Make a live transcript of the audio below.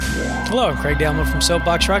Hello, I'm Craig Dalma from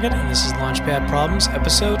Soapbox Rocket, and this is Launchpad Problems,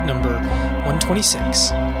 episode number 126. Houston,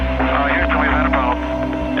 we've had a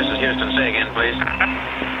problem. This is Houston. Say again, please.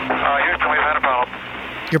 Houston, we've had a problem.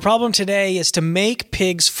 Your problem today is to make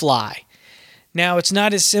pigs fly. Now, it's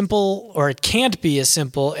not as simple, or it can't be as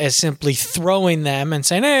simple as simply throwing them and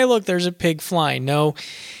saying, hey, look, there's a pig flying. No,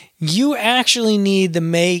 you actually need to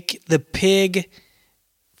make the pig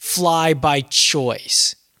fly by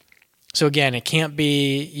choice. So again, it can't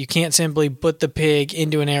be, you can't simply put the pig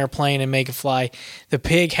into an airplane and make it fly. The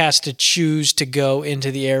pig has to choose to go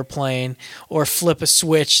into the airplane or flip a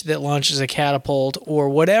switch that launches a catapult or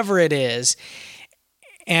whatever it is.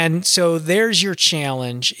 And so there's your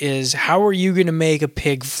challenge, is how are you going to make a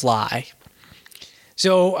pig fly?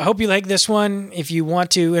 So I hope you like this one. If you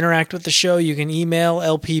want to interact with the show, you can email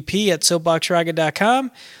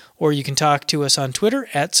lpp@soapboxrocket.com, or you can talk to us on Twitter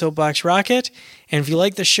 @SoapboxRocket. And if you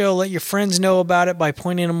like the show, let your friends know about it by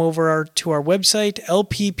pointing them over to our website,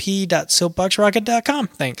 lpp.soapboxrocket.com.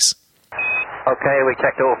 Thanks. Okay, we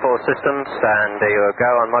checked all four systems, and there you go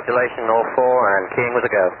on modulation, all four, and keying was a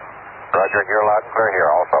go. Roger, you're loud and clear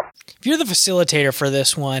here also. If you're the facilitator for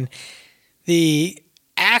this one, the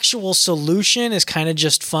actual solution is kind of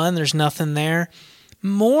just fun. There's nothing there.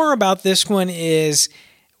 More about this one is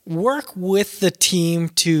work with the team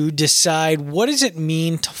to decide, what does it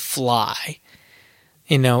mean to fly?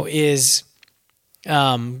 You know, well,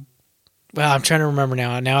 I'm trying to remember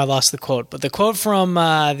now. Now I lost the quote. But the quote from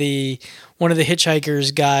one of the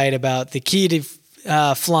Hitchhiker's Guide about the key to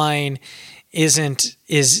flying is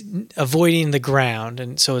avoiding the ground,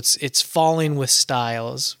 and so it's falling with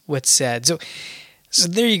style is what's said. So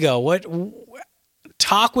there you go.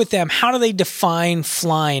 Talk with them. How do they define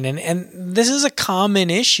flying? And this is a common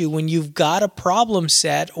issue when you've got a problem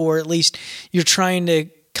set, or at least you're trying to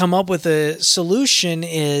come up with a solution.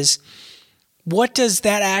 Is what is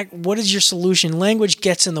your solution? Language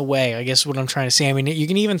gets in the way, I guess, what I'm trying to say. I mean, you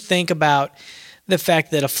can even think about the fact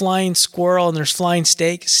that a flying squirrel, and there's flying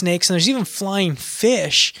snakes, and there's even flying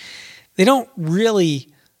fish. They don't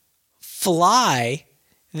really fly.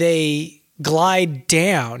 They glide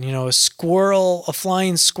down. You know, a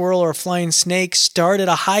flying squirrel or a flying snake start at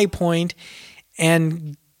a high point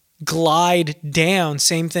and glide down.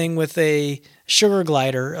 Same thing with a sugar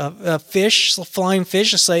glider. A flying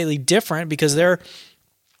fish is slightly different because they're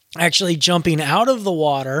actually jumping out of the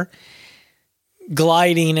water,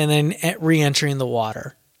 gliding, and then re-entering the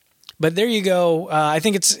water. But there you go. I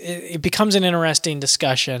think it becomes an interesting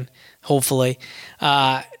discussion, hopefully.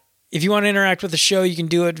 If you want to interact with the show, you can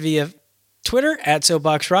do it via Twitter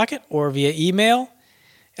 @SoapboxRocket or via email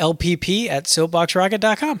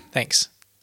lpp@soapboxrocket.com. Thanks.